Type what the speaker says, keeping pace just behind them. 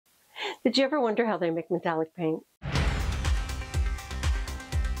Did you ever wonder how they make metallic paint?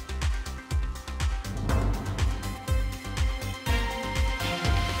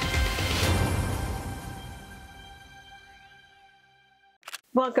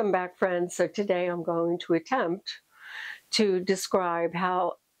 Welcome back, friends. So today I'm going to attempt to describe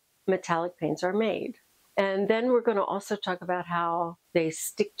how metallic paints are made. And then we're going to also talk about how they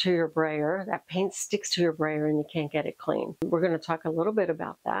stick to your brayer. That paint sticks to your brayer and you can't get it clean. We're going to talk a little bit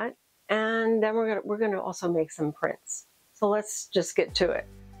about that. And then we're going to also make some prints. So let's just get to it.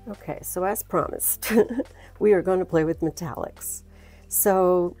 Okay, so as promised, we are going to play with metallics.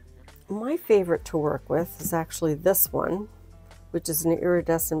 So my favorite to work with is actually this one, which is an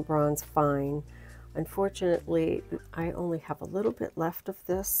Iridescent Bronze Fine. Unfortunately, I only have a little bit left of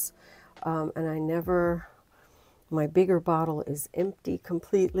this, and my bigger bottle is empty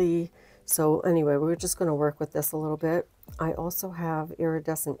completely. So anyway, we're just going to work with this a little bit. I also have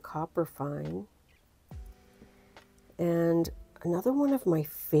Iridescent Copper Fine. And another one of my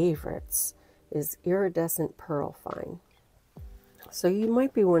favorites is Iridescent Pearl Fine. So you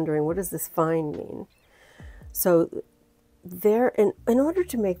might be wondering, what does this fine mean? So in order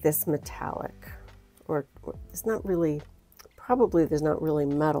to make this metallic, or it's not really, probably there's not really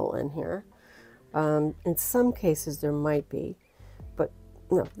metal in here. In some cases there might be, but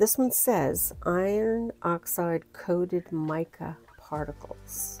no, this one says iron oxide coated mica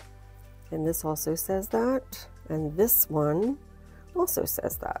particles. And this also says that, and this one also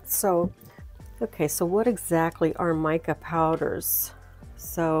says that. So, okay, so what exactly are mica powders?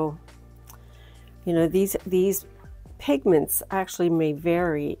 So, you know, these pigments actually may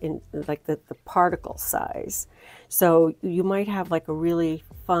vary in like the particle size. So you might have like a really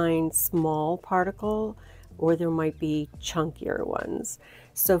fine small particle, or there might be chunkier ones.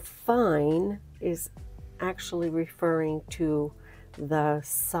 So fine is actually referring to the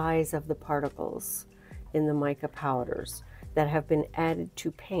size of the particles in the mica powders that have been added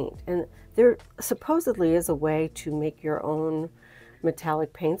to paint. And there supposedly is a way to make your own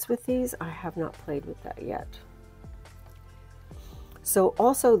metallic paints with these. I have not played with that yet. So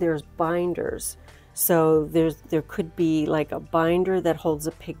also there's binders. So there could be like a binder that holds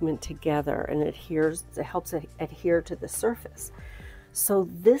a pigment together and it helps it adhere to the surface. So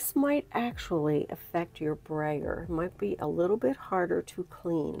this might actually affect your brayer. It might be a little bit harder to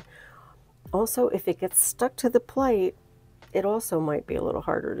clean. Also, if it gets stuck to the plate, it also might be a little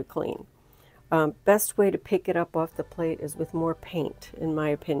harder to clean. Best way to pick it up off the plate is with more paint, in my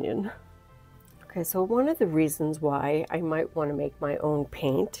opinion. Okay, so one of the reasons why I might want to make my own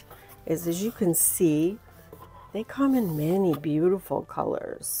paint is, as you can see, they come in many beautiful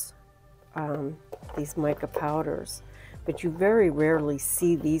colors, these mica powders, but you very rarely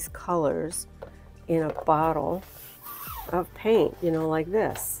see these colors in a bottle of paint, you know, like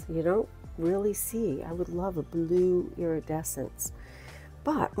this. You don't really see. I would love a blue iridescence.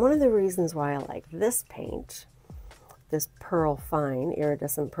 But one of the reasons why I like this paint, this Pearl Fine,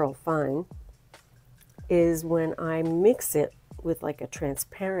 Iridescent Pearl Fine, is when I mix it with like a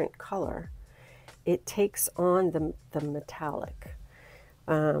transparent color, it takes on the metallic.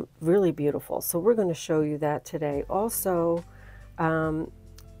 Really beautiful. So we're going to show you that today. Also,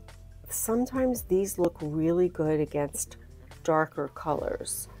 sometimes these look really good against darker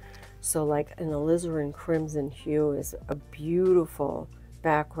colors. So like an alizarin crimson hue is a beautiful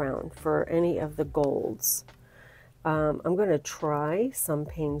background for any of the golds. I'm going to try some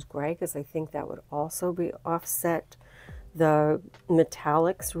Payne's Gray because I think that would also offset the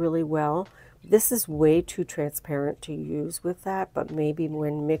metallics really well. This is way too transparent to use with that, but maybe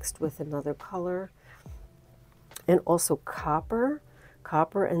when mixed with another color. And also copper.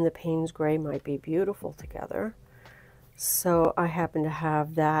 Copper and the Payne's Gray might be beautiful together. So I happen to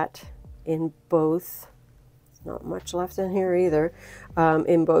have that in both. There's not much left in here either.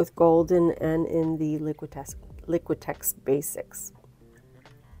 In both golden and in the Liquitex Basics.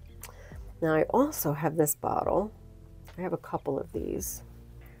 Now I also have this bottle. I have a couple of these,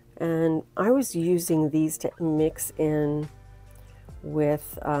 and I was using these to mix in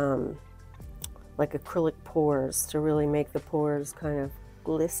with like acrylic pores to really make the pores kind of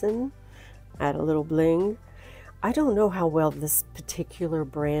glisten, add a little bling. I don't know how well this particular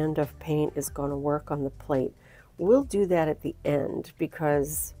brand of paint is going to work on the plate. We'll do that at the end,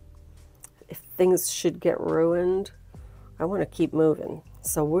 because if things should get ruined, I want to keep moving.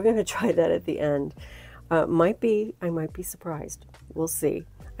 So we're going to try that at the end. I might be surprised. We'll see.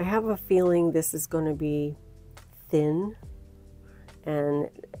 I have a feeling this is going to be thin and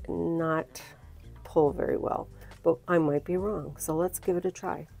not pull very well, but I might be wrong. So let's give it a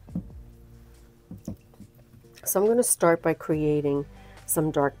try. So I'm going to start by creating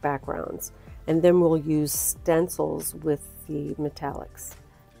some dark backgrounds. And then we'll use stencils with the metallics.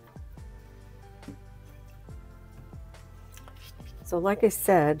 So like I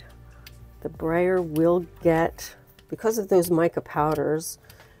said, the brayer will get, because of those mica powders,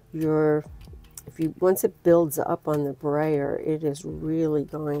 once it builds up on the brayer, it is really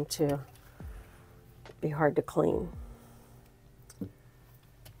going to be hard to clean.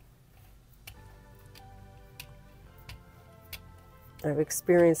 I've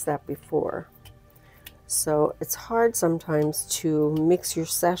experienced that before. So it's hard sometimes to mix your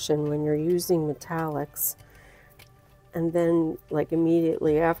session when you're using metallics and then like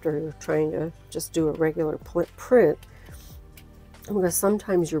immediately after you're trying to just do a regular print, because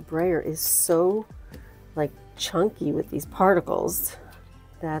sometimes your brayer is so like chunky with these particles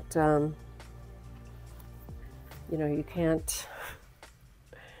that you know, you can't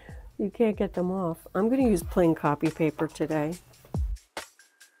get them off. I'm going to use plain copy paper today.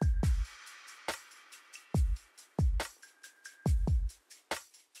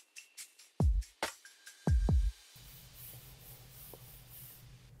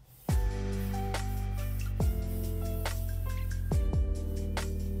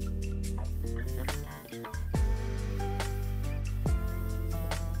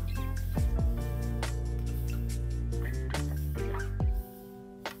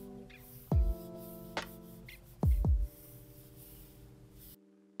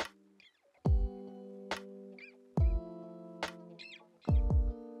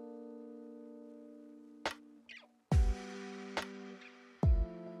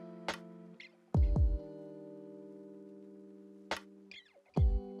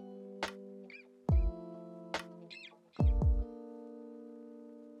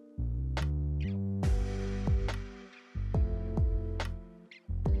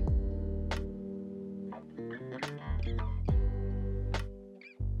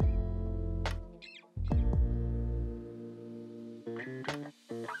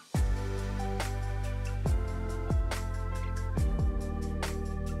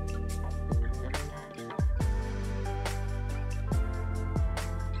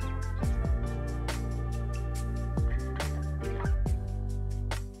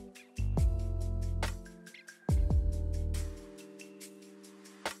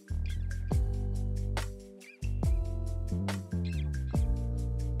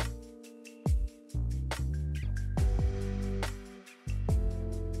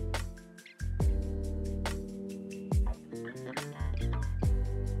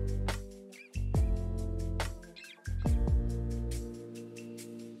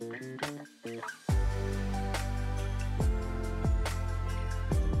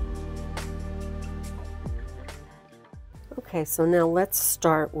 Okay, so now let's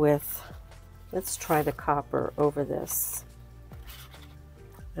try the copper over this.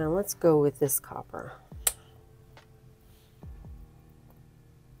 Now let's go with this copper.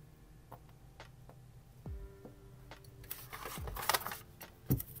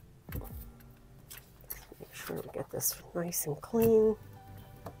 Make sure we get this nice and clean.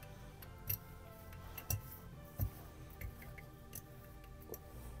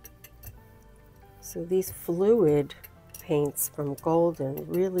 So these fluid paints from Golden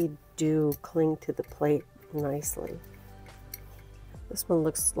really do cling to the plate nicely. This one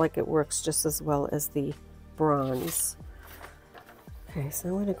looks like it works just as well as the bronze. Okay, so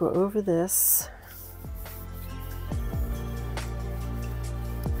I'm going to go over this.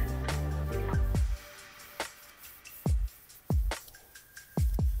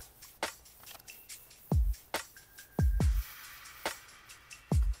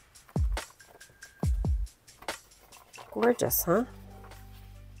 Gorgeous, huh?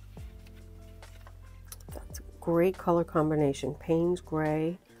 That's a great color combination. Payne's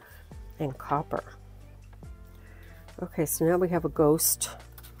gray and copper. Okay, so now we have a ghost.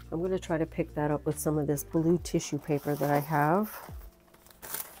 I'm going to try to pick that up with some of this blue tissue paper that I have.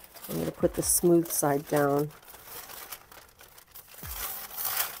 I'm going to put the smooth side down.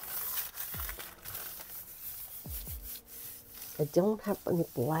 I don't have any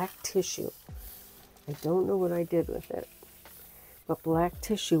black tissue. I don't know what I did with it, but black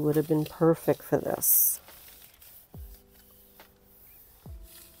tissue would have been perfect for this.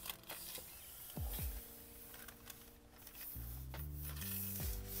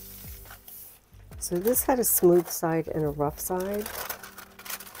 So this had a smooth side and a rough side,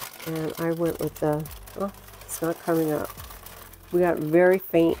 and I went with the, oh, it's not coming up. We got very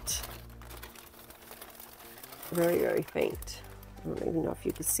faint, very, very faint. I don't even know if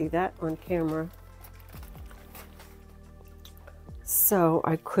you can see that on camera. So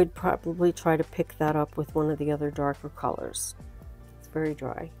I could probably try to pick that up with one of the other darker colors. It's very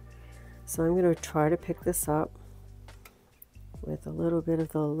dry. So I'm going to try to pick this up with a little bit of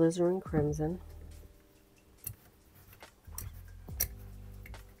the alizarin crimson.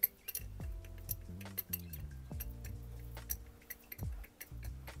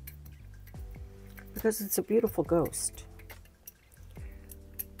 Because it's a beautiful ghost.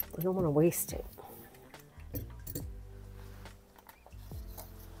 I don't want to waste it.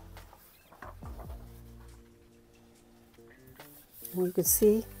 And you can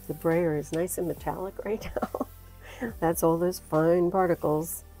see the brayer is nice and metallic right now. That's all those fine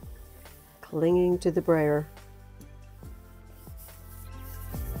particles clinging to the brayer.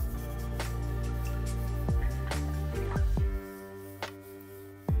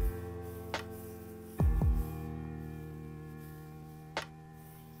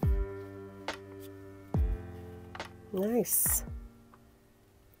 Nice.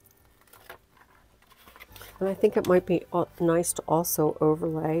 And I think it might be nice to also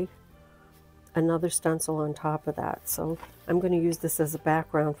overlay another stencil on top of that. So I'm going to use this as a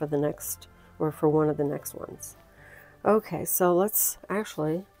background for the next, or for one of the next ones. Okay, so let's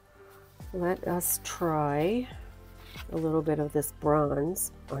actually, let us try a little bit of this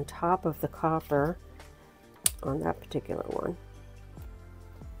bronze on top of the copper on that particular one.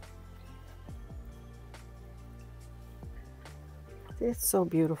 It's so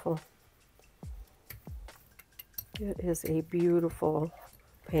beautiful. It is a beautiful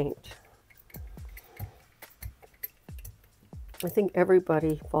paint. I think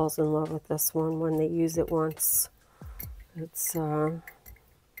everybody falls in love with this one when they use it once. It's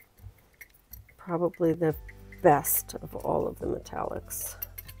probably the best of all of the metallics.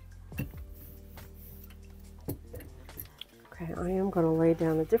 Okay, I am going to lay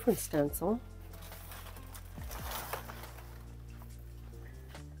down a different stencil.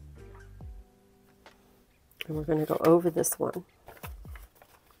 And we're going to go over this one.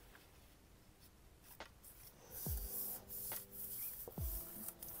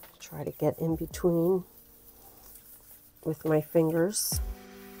 Try to get in between with my fingers.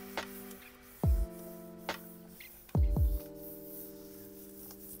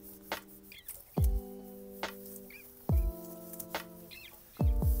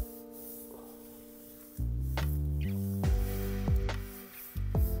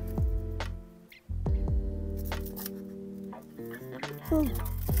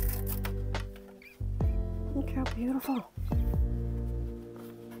 Look how beautiful.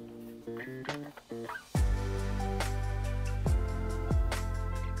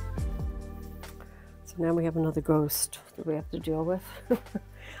 So now we have another ghost that we have to deal with.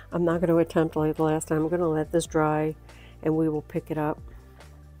 I'm not going to attempt like the last time. I'm going to let this dry and we will pick it up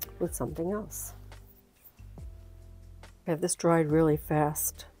with something else. I have this dried really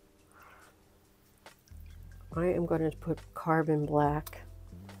fast. I am going to put carbon black.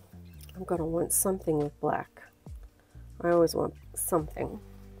 I'm going to want something with black. I always want something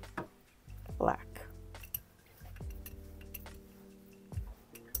black.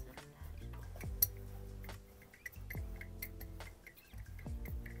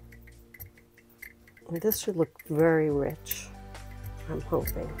 And this should look very rich, I'm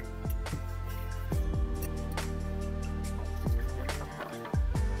hoping.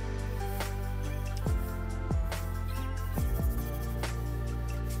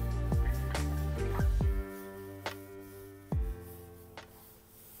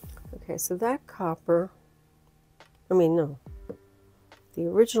 Okay, so that copper, no, the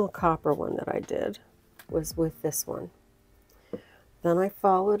original copper one that I did was with this one. Then I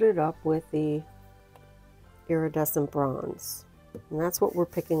followed it up with the iridescent bronze, and that's what we're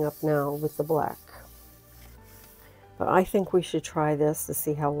picking up now with the black. But I think we should try this to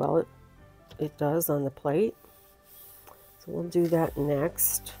see how well it does on the plate. So we'll do that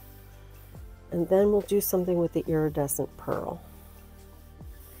next, and then we'll do something with the iridescent pearl.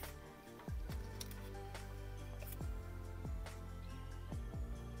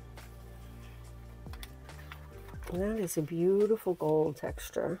 And that is a beautiful gold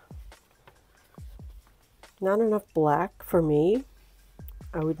texture. Not enough black for me.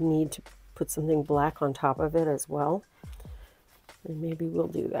 I would need to put something black on top of it as well. And maybe we'll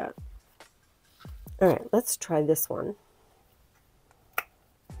do that. All right, let's try this one.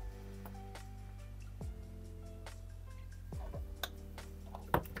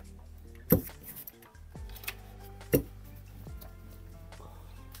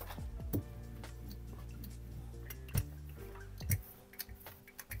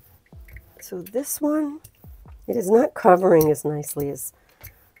 So this one, it is not covering as nicely as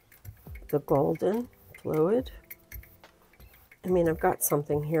the golden fluid. I mean, I've got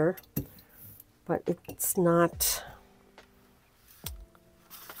something here, but it's not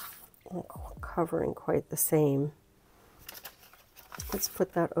covering quite the same. Let's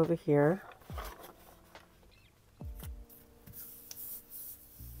put that over here.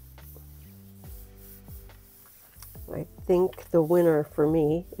 I think the winner for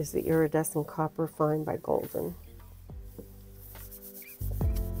me is the Iridescent Copper Fine by Golden.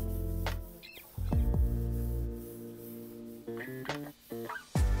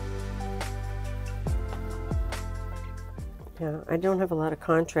 Yeah, I don't have a lot of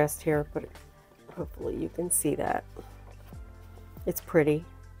contrast here, but hopefully you can see that. It's pretty,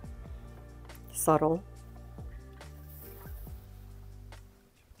 subtle.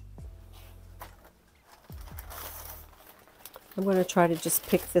 I'm going to try to just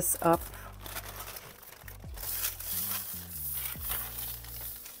pick this up.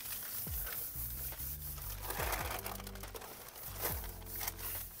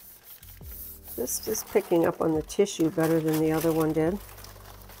 This is picking up on the tissue better than the other one did.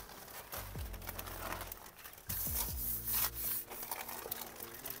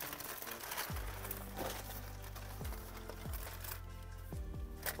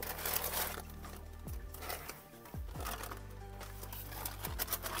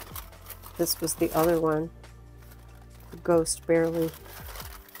 This was the other one. The ghost barely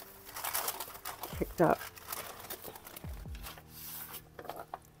picked up.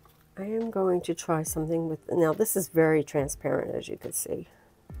 I am going to try something with, now this is very transparent, as you can see.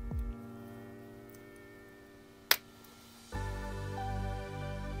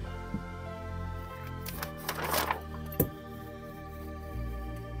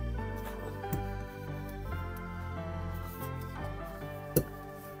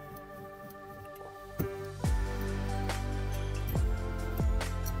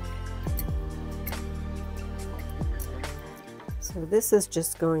 So this is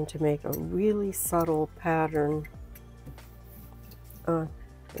just going to make a really subtle pattern. And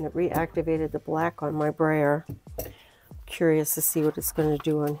it reactivated the black on my brayer. Curious to see what it's going to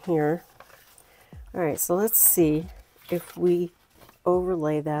do on here. All right, so let's see if we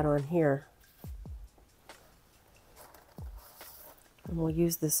overlay that on here. And we'll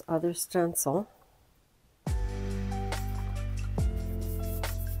use this other stencil.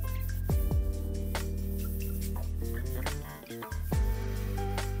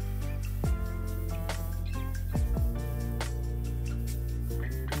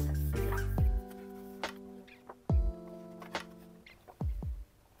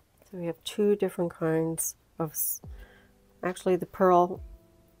 So we have two different kinds of, actually the pearl,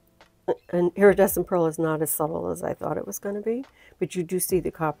 an iridescent pearl is not as subtle as I thought it was going to be, but you do see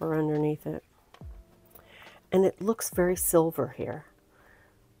the copper underneath it. And it looks very silver here.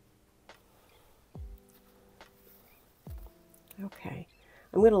 Okay,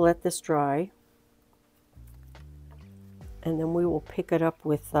 I'm going to let this dry, and then we will pick it up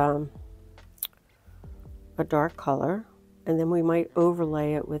with a dark color. And then we might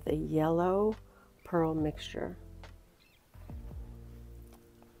overlay it with a yellow pearl mixture.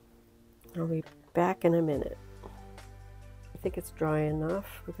 I'll be back in a minute. I think it's dry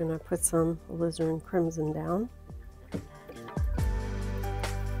enough. We're going to put some alizarin crimson down.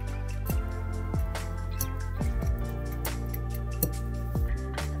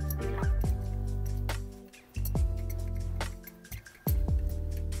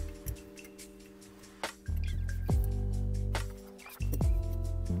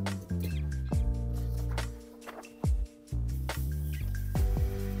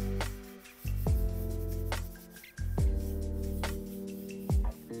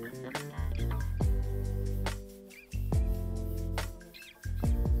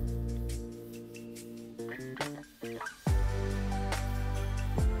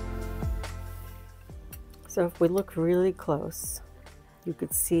 So if we look really close, you could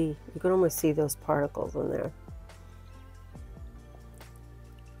almost see those particles in there.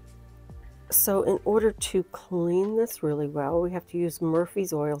 So in order to clean this really well, we have to use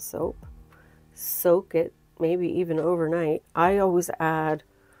Murphy's oil soap, soak it maybe even overnight. I always add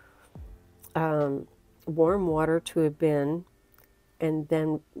warm water to a bin and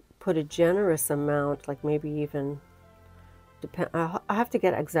then put a generous amount, like maybe even, I have to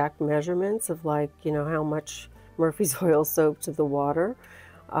get exact measurements of, like, you know, how much Murphy's oil soap to the water,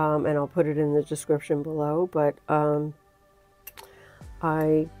 and I'll put it in the description below, but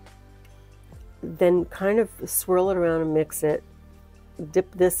I then kind of swirl it around and mix it,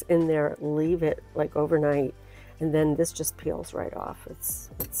 dip this in there, leave it like overnight, and then this just peels right off.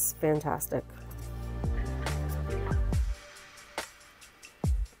 It's fantastic.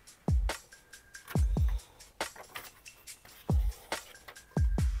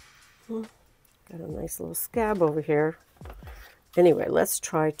 Got a nice little scab over here. Anyway, let's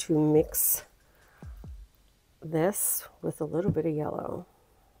try to mix this with a little bit of yellow.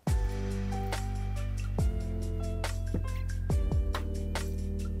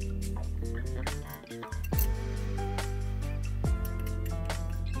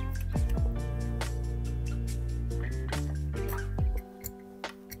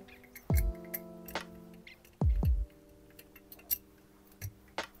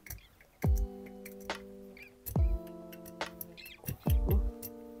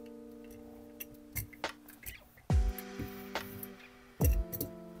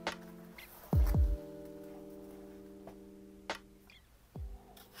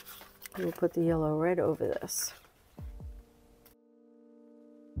 We'll put the yellow right over this.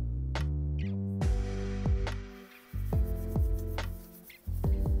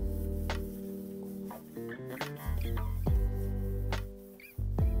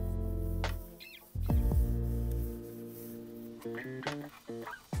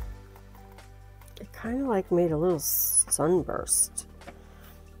 It kind of like made a little sunburst.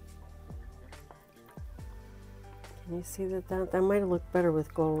 Can you see that? That might have looked better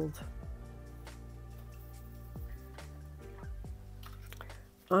with gold.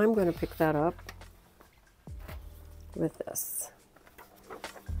 I'm going to pick that up with this.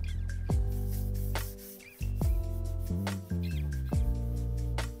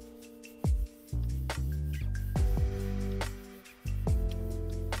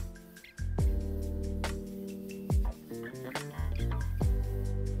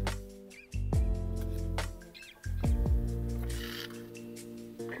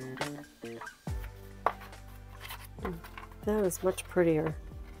 That is much prettier.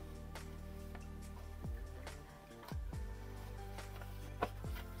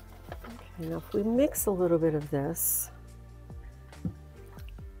 Okay, now if we mix a little bit of this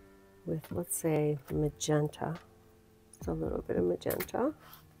with, let's say, magenta, just a little bit of magenta,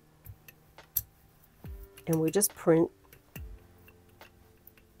 and we just print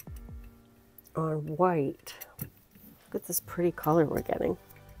on white, look at this pretty color we're getting.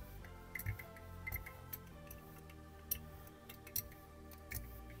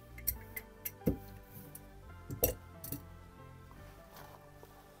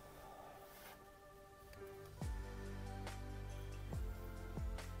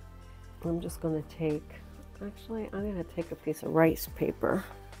 I'm just going to take, actually, I'm going to take a piece of rice paper.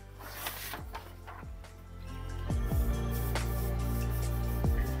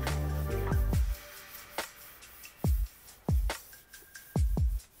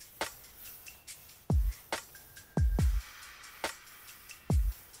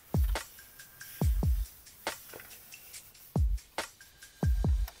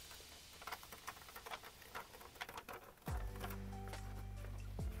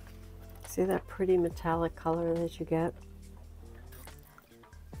 See that pretty metallic color that you get?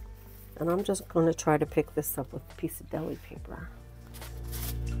 And I'm just going to try to pick this up with a piece of deli paper.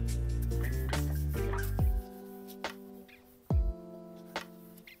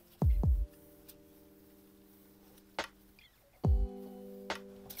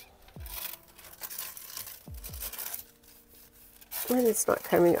 And it's not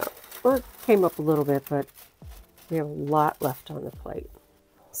coming up. Well, it came up a little bit, but we have a lot left on the plate.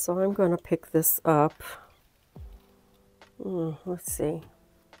 So I'm going to pick this up. Let's see.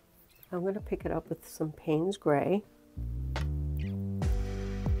 I'm going to pick it up with some Payne's Gray.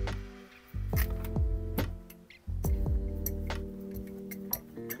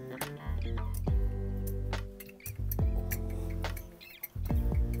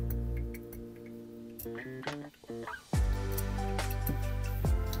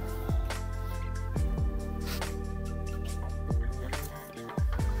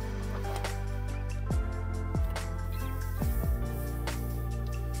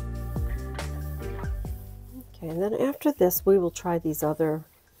 Okay, and then after this, we will try these other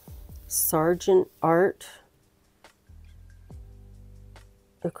Sargent Art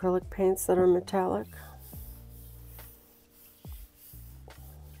acrylic paints that are metallic.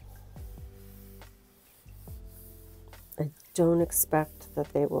 I don't expect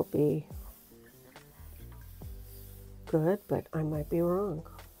that they will be good, but I might be wrong.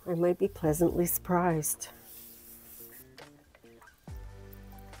 I might be pleasantly surprised.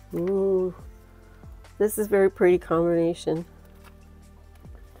 Ooh. This is a very pretty combination.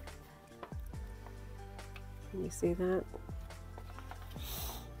 Can you see that?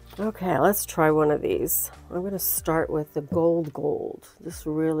 Okay, let's try one of these. I'm going to start with the gold. This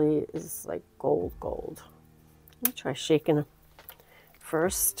really is like gold. Let me try shaking it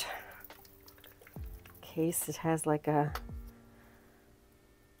first. In case it has like a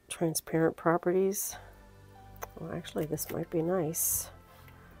transparent properties. Well, actually, this might be nice.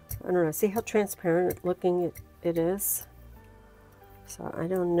 I don't know. See how transparent looking it is? So I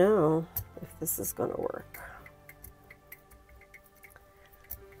don't know if this is going to work.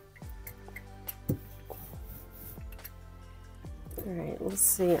 All right, let's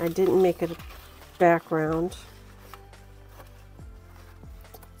see. I didn't make it a background.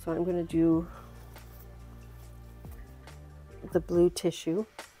 So I'm going to do the blue tissue.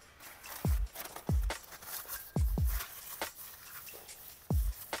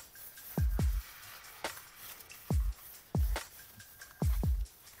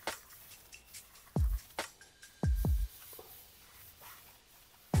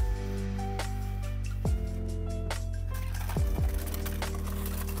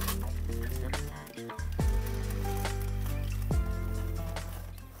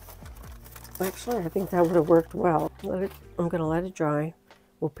 Actually, I think that would have worked well. I'm going to let it dry.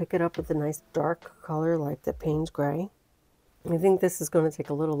 We'll pick it up with a nice dark color like the Payne's Gray. I think this is going to take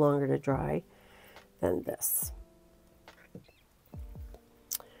a little longer to dry than this.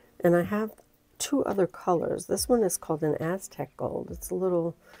 And I have two other colors. This one is called an Aztec Gold. It's a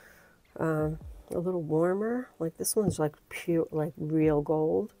little warmer. Like this one's like pure, like real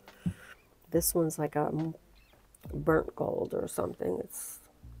gold. This one's like a burnt gold or something.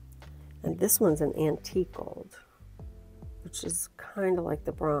 And this one's an antique gold, which is kind of like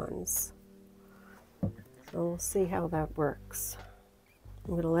the bronze. So we'll see how that works.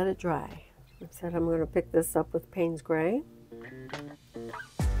 I'm going to let it dry. I said I'm going to pick this up with Payne's Gray.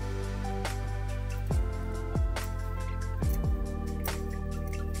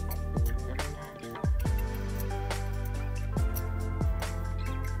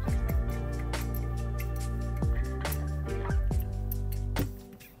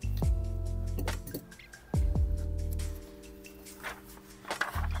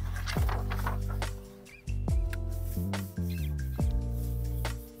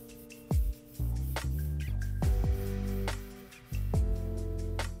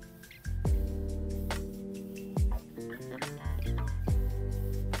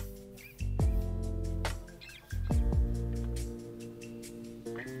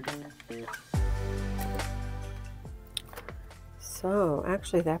 So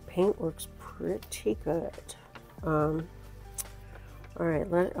actually that paint works pretty good. All right, I'm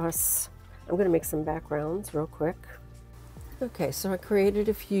going to make some backgrounds real quick. Okay, so I created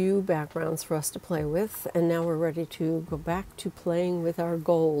a few backgrounds for us to play with, and now we're ready to go back to playing with our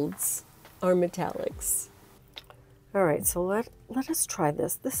golds, our metallics. All right, so let us try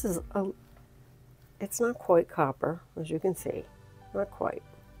this. This is it's not quite copper, as you can see, not quite,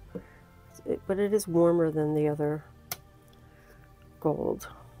 but it is warmer than the other gold.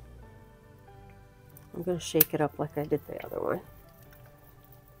 I'm going to shake it up like I did the other one.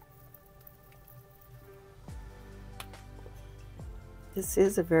 This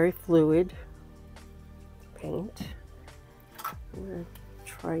is a very fluid paint. I'm going to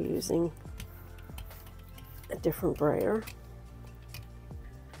try using a different brayer.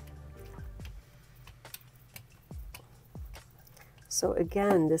 So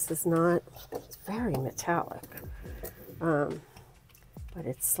again, this is not, it's very metallic. But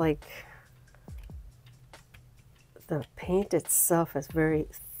it's like the paint itself is very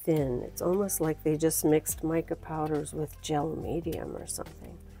thin. It's almost like they just mixed mica powders with gel medium or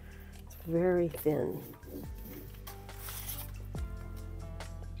something. It's very thin.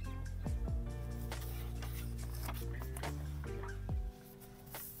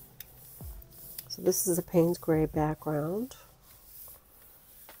 So this is a Payne's Gray background.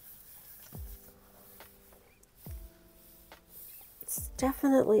 It's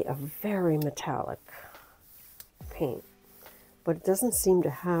definitely a very metallic paint, but it doesn't seem to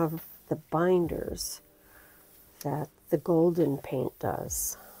have the binders that the golden paint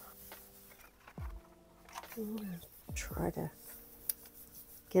does. I'm going to try to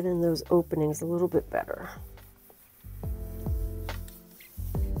get in those openings a little bit better.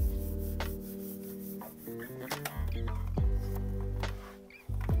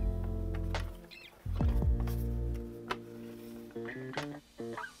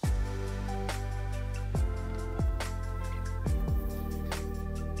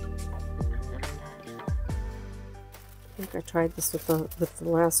 I think I tried this with the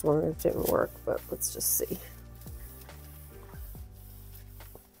last one. It didn't work, but let's just see.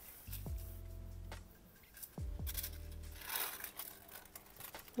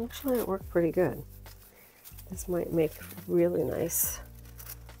 Actually, it worked pretty good. This might make really nice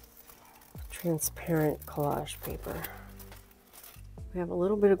transparent collage paper. We have a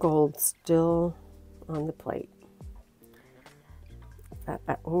little bit of gold still on the plate.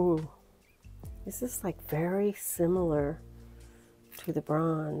 Oh. This is like very similar to the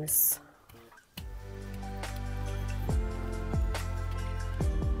bronze.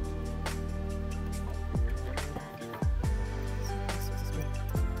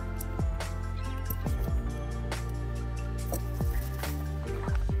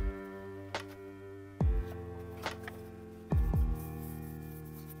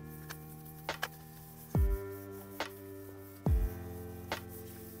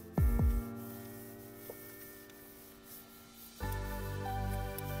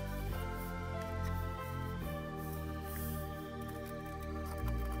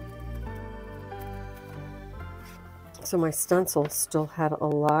 So my stencil still had a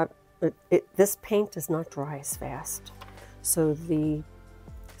lot. This paint does not dry as fast. So the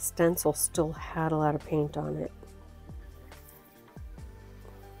stencil still had a lot of paint on it.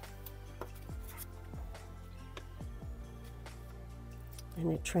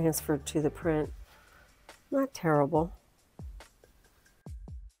 And it transferred to the print. Not terrible.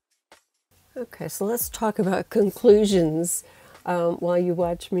 Okay, so let's talk about conclusions while you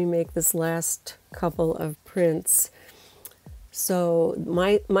watch me make this last couple of prints. So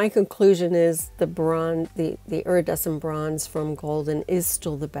my conclusion is the bronze, the iridescent bronze from Golden is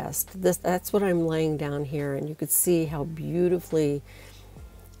still the best. That's what I'm laying down here, and you could see how beautifully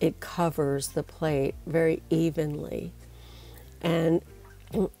it covers the plate very evenly. And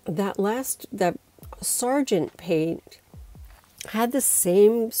that Sargent paint had the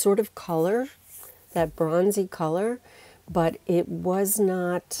same sort of color, that bronzy color, but it was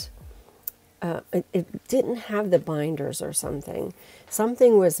not. It didn't have the binders or something.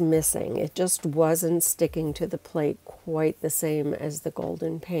 Something was missing. It just wasn't sticking to the plate quite the same as the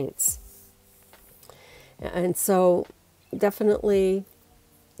Golden paints. And so definitely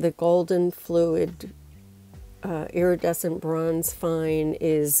the Golden Fluid Iridescent Bronze Fine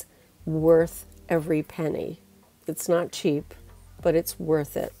is worth every penny. It's not cheap, but it's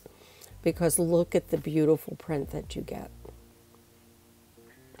worth it because look at the beautiful print that you get.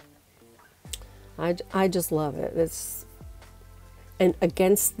 I just love it. And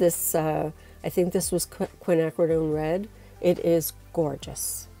against this, I think this was quinacridone red. It is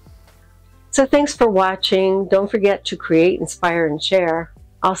gorgeous. So thanks for watching. Don't forget to create, inspire, and share.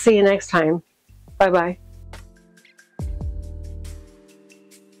 I'll see you next time. Bye-bye.